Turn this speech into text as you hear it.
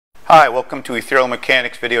Hi, welcome to Ethereal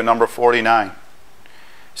Mechanics video number 49.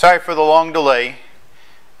 Sorry for the long delay.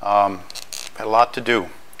 Had a lot to do.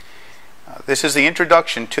 This is the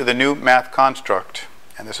introduction to the new math construct,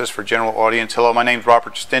 and this is for general audience. Hello, my name is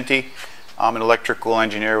Robert Distinti. I'm an electrical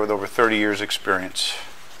engineer with over 30 years experience.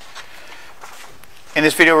 In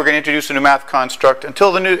this video we're going to introduce a new math construct.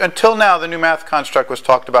 Until now the new math construct was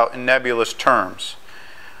talked about in nebulous terms.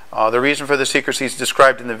 The reason for the secrecy is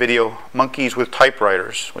described in the video Monkeys with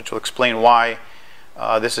Typewriters, which will explain why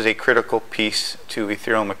this is a critical piece to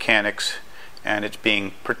Ethereal Mechanics and it's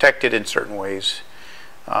being protected in certain ways.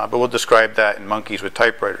 But we'll describe that in Monkeys with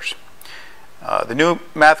Typewriters. The new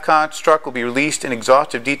math construct will be released in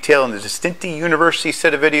exhaustive detail in the Distinti University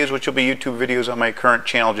set of videos, which will be YouTube videos on my current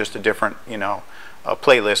channel, just a different, a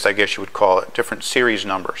playlist, I guess you would call it, different series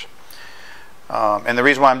numbers. And the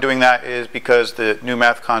reason why I'm doing that is because the new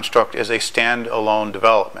math construct is a standalone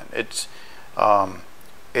development. It's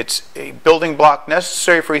a building block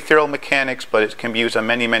necessary for Ethereal Mechanics, but it can be used on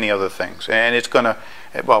many, many other things. And it's going to,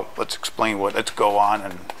 well, let's explain what, let's go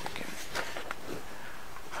on.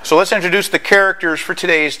 So let's introduce the characters for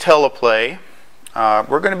today's teleplay.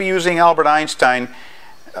 We're going to be using Albert Einstein.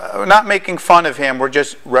 We're not making fun of him, we're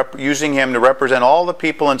just using him to represent all the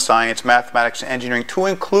people in science, mathematics, and engineering, to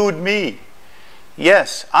include me.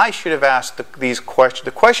 Yes, I should have asked these questions.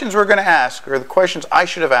 The questions we're going to ask are the questions I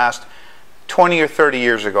should have asked 20 or 30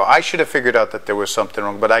 years ago. I should have figured out that there was something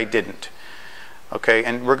wrong, but I didn't. Okay,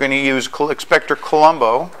 and we're going to use Inspector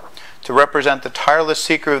Colombo to represent the tireless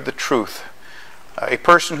seeker of the truth. A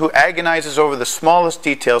person who agonizes over the smallest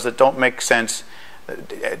details that don't make sense,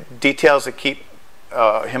 details that keep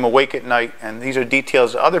him awake at night, and these are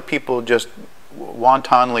details that other people just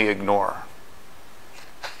wantonly ignore.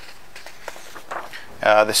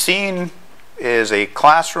 The scene is a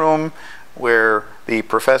classroom where the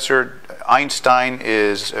professor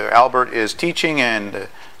Albert is teaching, and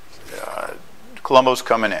Colombo's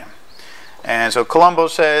coming in. And so Colombo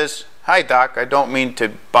says, "Hi Doc, I don't mean to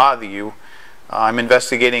bother you. I'm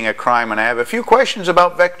investigating a crime and I have a few questions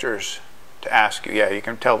about vectors to ask you." Yeah, you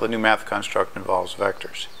can tell the new math construct involves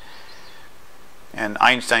vectors. And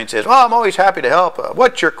Einstein says, "Well, I'm always happy to help.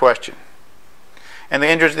 What's your question?" And the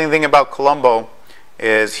interesting thing about Colombo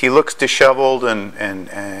is he looks disheveled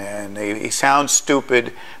and he sounds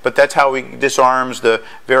stupid, but that's how he disarms the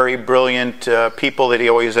very brilliant people that he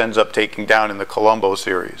always ends up taking down in the Colombo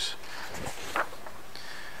series.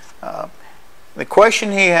 The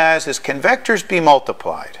question he has is, can vectors be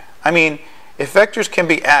multiplied? I mean, if vectors can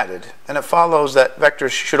be added, then it follows that vectors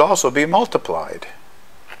should also be multiplied.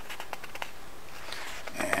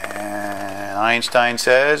 And Einstein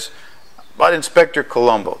says, "But Inspector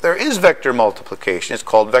Colombo, there is vector multiplication. It's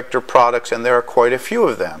called vector products, and there are quite a few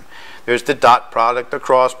of them. There's the dot product, the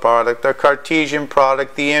cross product, the Cartesian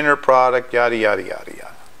product, the inner product, yada, yada, yada,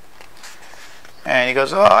 yada." And he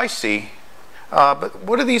goes, "Oh, I see. But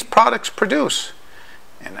what do these products produce?"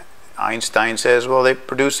 And Einstein says, "Well, they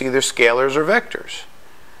produce either scalars or vectors."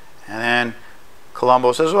 And then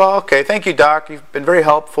Colombo says, "Well, okay, thank you, Doc. You've been very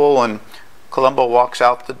helpful." And Colombo walks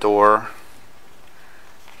out the door.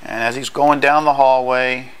 And as he's going down the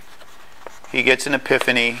hallway, he gets an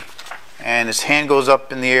epiphany, and his hand goes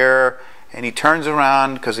up in the air, and he turns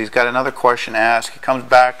around because he's got another question to ask. He comes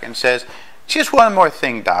back and says, "Just one more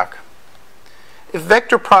thing, Doc. If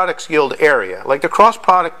vector products yield area, like the cross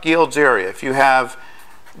product yields area, if you have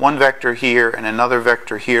one vector here and another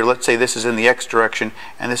vector here, let's say this is in the x direction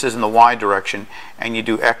and this is in the y direction, and you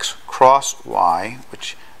do x cross y,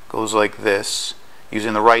 which goes like this,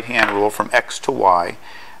 using the right-hand rule from x to y,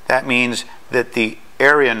 that means that the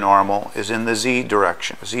area normal is in the z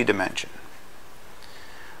direction, z dimension.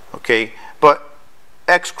 Okay, but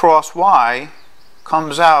x cross y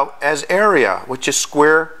comes out as area, which is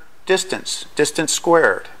square distance, distance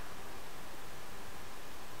squared.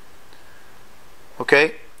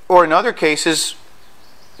 Okay, or in other cases,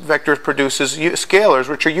 vectors produces scalars,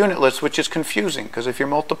 which are unitless, which is confusing, because if you're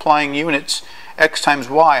multiplying units, x times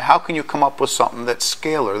y, how can you come up with something that's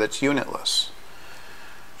scalar, that's unitless?"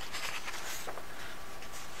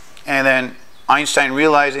 And then Einstein,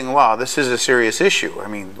 realizing, wow, this is a serious issue. I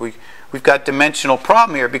mean, we've got dimensional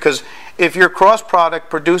problem here, because if your cross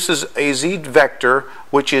product produces a z vector,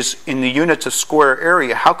 which is in the units of square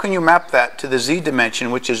area, how can you map that to the z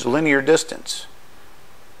dimension, which is linear distance?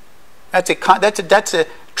 That's a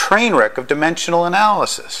train wreck of dimensional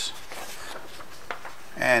analysis.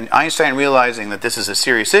 And Einstein, realizing that this is a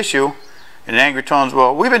serious issue, in angry tones,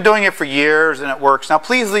 "Well, we've been doing it for years and it works. Now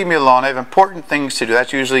please leave me alone. I have important things to do."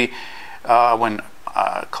 That's usually when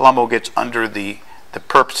Colombo gets under the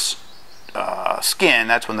perp's skin,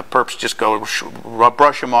 that's when the perps just go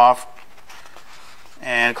brush them off.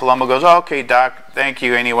 And Colombo goes, oh, okay, Doc, thank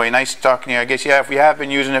you anyway. Nice talking to you. I guess, yeah, if we have been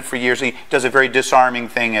using it for years. He does a very disarming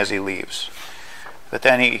thing as he leaves. But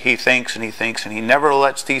then he thinks and he thinks, and he never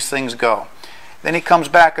lets these things go. Then he comes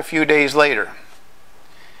back a few days later.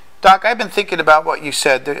 Doc, I've been thinking about what you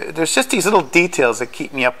said. There's just these little details that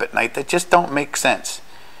keep me up at night that just don't make sense.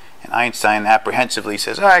 And Einstein apprehensively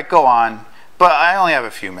says, all right, go on, but I only have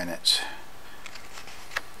a few minutes.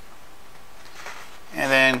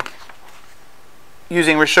 And then,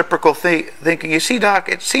 using reciprocal thinking, you see, Doc,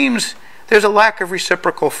 it seems there's a lack of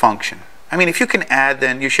reciprocal function. I mean, if you can add,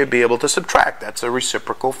 then you should be able to subtract. That's a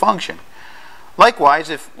reciprocal function. Likewise,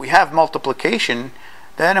 if we have multiplication,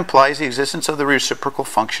 that implies the existence of the reciprocal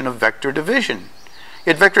function of vector division.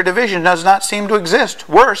 Yet vector division does not seem to exist.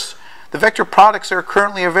 Worse, the vector products that are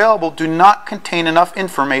currently available do not contain enough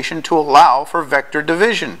information to allow for vector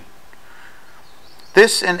division.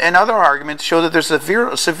 This and other arguments show that there's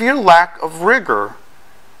a severe lack of rigor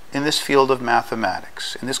in this field of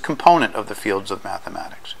mathematics, in this component of the fields of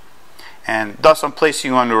mathematics. And thus I'm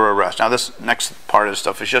placing you under arrest. Now this next part of the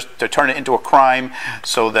stuff is just to turn it into a crime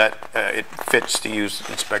so that it fits to use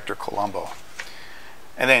Inspector Colombo.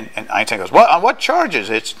 And Einstein goes, what, on what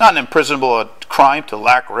charges? It's not an imprisonable crime to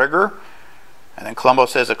lack rigor. And then Colombo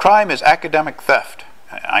says, the crime is academic theft.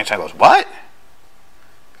 And Einstein goes, what?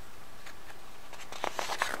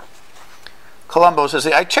 Colombo says,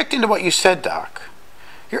 I checked into what you said, Doc.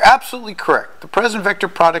 You're absolutely correct. The present vector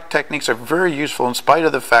product techniques are very useful in spite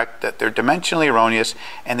of the fact that they're dimensionally erroneous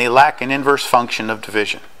and they lack an inverse function of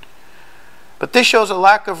division. But this shows a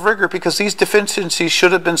lack of rigor because these deficiencies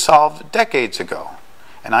should have been solved decades ago.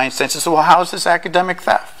 And Einstein says, well, how is this academic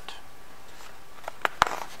theft?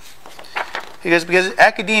 Because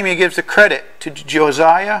academia gives the credit to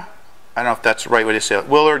Josiah, I don't know if that's the right way to say it,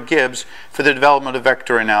 Willard Gibbs, for the development of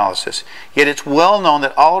vector analysis. Yet it's well known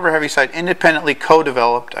that Oliver Heaviside independently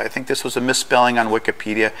co-developed, I think this was a misspelling on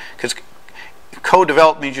Wikipedia, because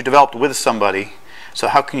co-developed means you developed with somebody. So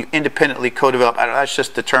how can you independently co-develop? I don't know, that's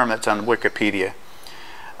just the term that's on Wikipedia.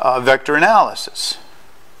 Vector analysis.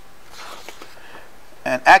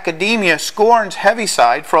 And academia scorns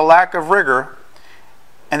Heaviside for a lack of rigor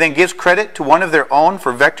and then gives credit to one of their own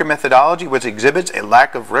for vector methodology which exhibits a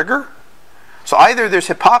lack of rigor? So either there's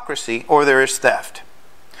hypocrisy or there is theft.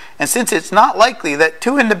 And since it's not likely that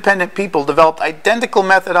two independent people developed identical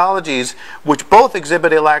methodologies which both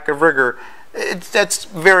exhibit a lack of rigor, that's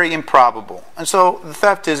very improbable. And so the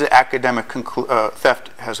theft is an academic theft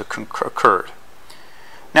has occurred.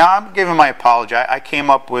 Now I'm giving my apology. I came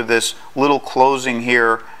up with this little closing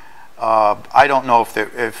here. I don't know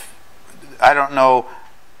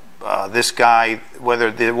this guy, whether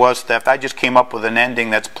there was theft. I just came up with an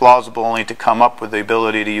ending that's plausible only to come up with the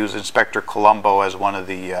ability to use Inspector Colombo as one of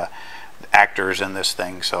the actors in this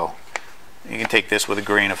thing. So you can take this with a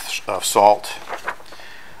grain of salt.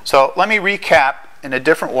 So let me recap in a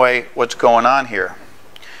different way what's going on here.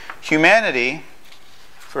 Humanity,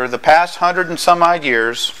 for the past 100 and some odd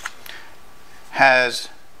years, has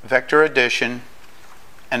vector addition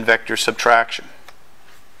and vector subtraction.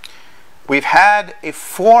 We've had a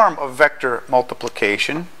form of vector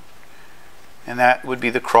multiplication, and that would be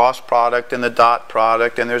the cross product and the dot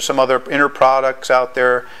product, and there's some other inner products out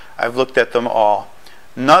there. I've looked at them all.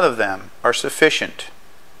 None of them are sufficient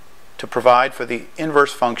to provide for the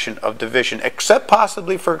inverse function of division, except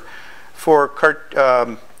possibly for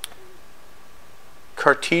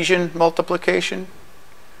Cartesian multiplication.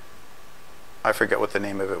 I forget what the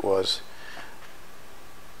name of it was.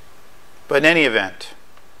 But in any event,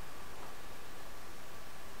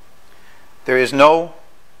 there is no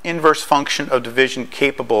inverse function of division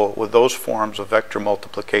capable with those forms of vector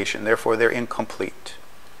multiplication. Therefore, they're incomplete.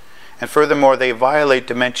 And furthermore, they violate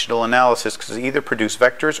dimensional analysis because they either produce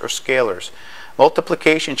vectors or scalars.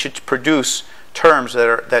 Multiplication should produce terms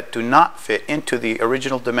that do not fit into the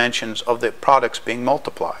original dimensions of the products being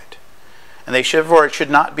multiplied. And they should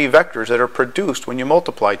not be vectors that are produced when you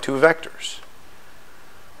multiply two vectors.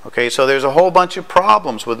 Okay, so there's a whole bunch of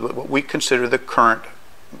problems with what we consider the current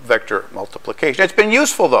vector multiplication. It's been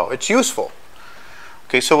useful though, it's useful.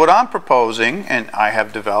 Okay, so what I'm proposing, and I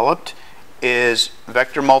have developed, is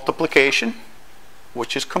vector multiplication,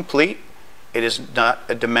 which is complete. It is not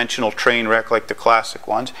a dimensional train wreck like the classic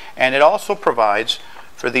ones, and it also provides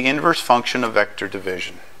for the inverse function of vector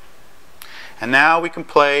division. And now we can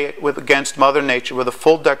play against Mother Nature with a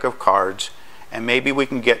full deck of cards, and maybe we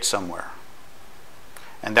can get somewhere.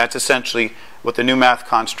 And that's essentially what the new math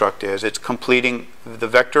construct is. It's completing the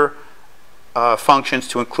vector functions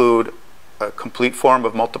to include a complete form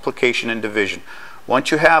of multiplication and division.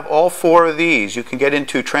 Once you have all four of these, you can get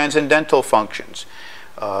into transcendental functions,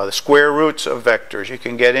 the square roots of vectors. You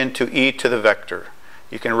can get into e to the vector.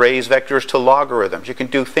 You can raise vectors to logarithms. You can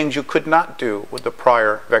do things you could not do with the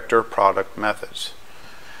prior vector product methods.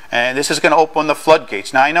 And this is going to open the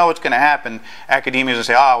floodgates. Now, I know it's going to happen. Academia is going to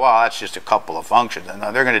say, oh, well, that's just a couple of functions. And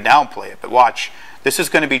they're going to downplay it. But watch. This is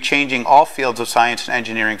going to be changing all fields of science and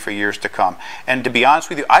engineering for years to come. And to be honest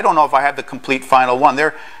with you, I don't know if I have the complete final one.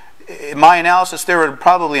 In my analysis, there are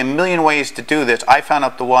probably a million ways to do this. I found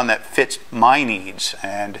out the one that fits my needs.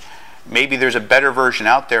 And maybe there's a better version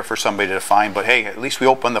out there for somebody to find. But hey, at least we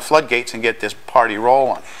open the floodgates and get this party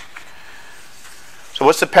rolling. So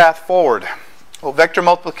what's the path forward? Well, vector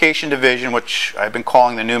multiplication division, which I've been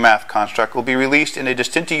calling the new math construct, will be released in a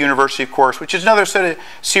Distinti University course, which is another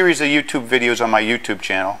series of YouTube videos on my YouTube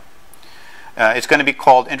channel. It's going to be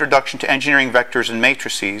called Introduction to Engineering Vectors and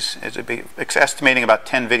Matrices. It's estimating about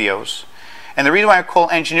 10 videos. And the reason why I call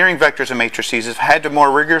engineering vectors and matrices is I had to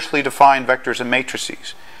more rigorously define vectors and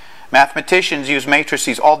matrices. Mathematicians use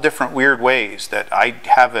matrices all different weird ways that I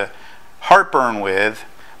have a heartburn with.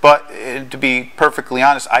 But to be perfectly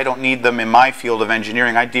honest, I don't need them in my field of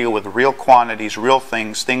engineering. I deal with real quantities, real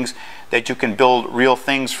things, things that you can build real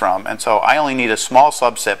things from. And so I only need a small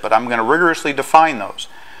subset, but I'm going to rigorously define those.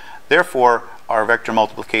 Therefore, our vector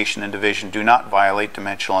multiplication and division do not violate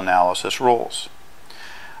dimensional analysis rules.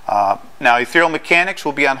 Now, Ethereal Mechanics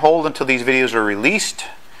will be on hold until these videos are released.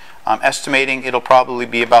 I'm estimating it'll probably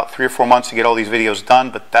be about 3 or 4 months to get all these videos done,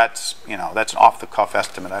 but that's an off-the-cuff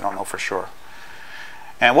estimate. I don't know for sure.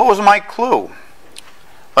 And what was my clue?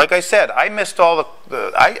 Like I said, I missed all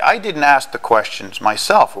I didn't ask the questions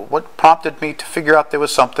myself. What prompted me to figure out there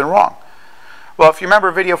was something wrong? Well, if you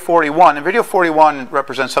remember video 41, and video 41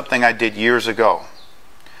 represents something I did years ago.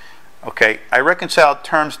 Okay, I reconciled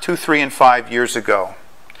terms 2, 3, and 5 years ago.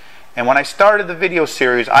 And when I started the video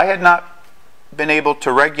series, I had not been able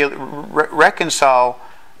to reconcile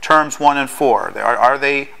terms 1 and 4. Are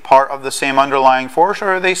they part of the same underlying force, or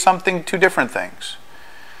are they two different things?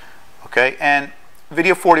 Okay, and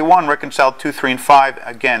video 41 reconciled 2, 3, and 5.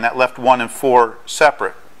 Again, that left 1 and 4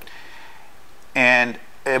 separate. And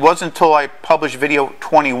it wasn't until I published video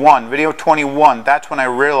 21. Video 21, that's when I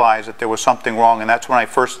realized that there was something wrong, and that's when I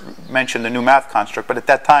first mentioned the new math construct. But at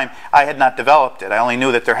that time, I had not developed it. I only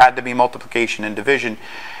knew that there had to be multiplication and division.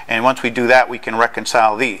 And once we do that, we can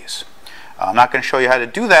reconcile these. I'm not going to show you how to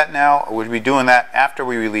do that now. We'll be doing that after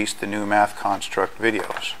we release the new math construct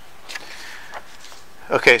videos.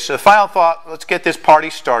 Okay, so the final thought, let's get this party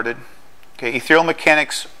started. Okay, Ethereal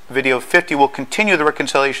Mechanics video 50 will continue the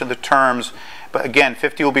reconciliation of the terms, but again,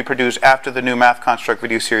 50 will be produced after the new math construct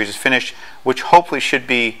video series is finished, which hopefully should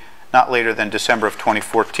be not later than December of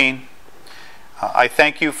 2014. I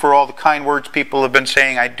thank you for all the kind words people have been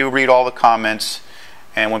saying. I do read all the comments,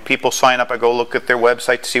 and when people sign up, I go look at their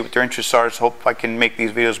website to see what their interests are, so hope I can make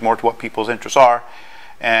these videos more to what people's interests are.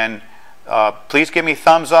 And please give me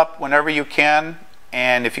thumbs up whenever you can.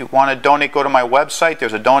 And if you want to donate, go to my website.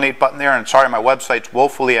 There's a donate button there. And sorry, my website's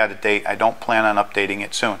woefully out of date. I don't plan on updating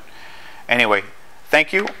it soon. Anyway,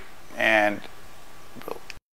 thank you, and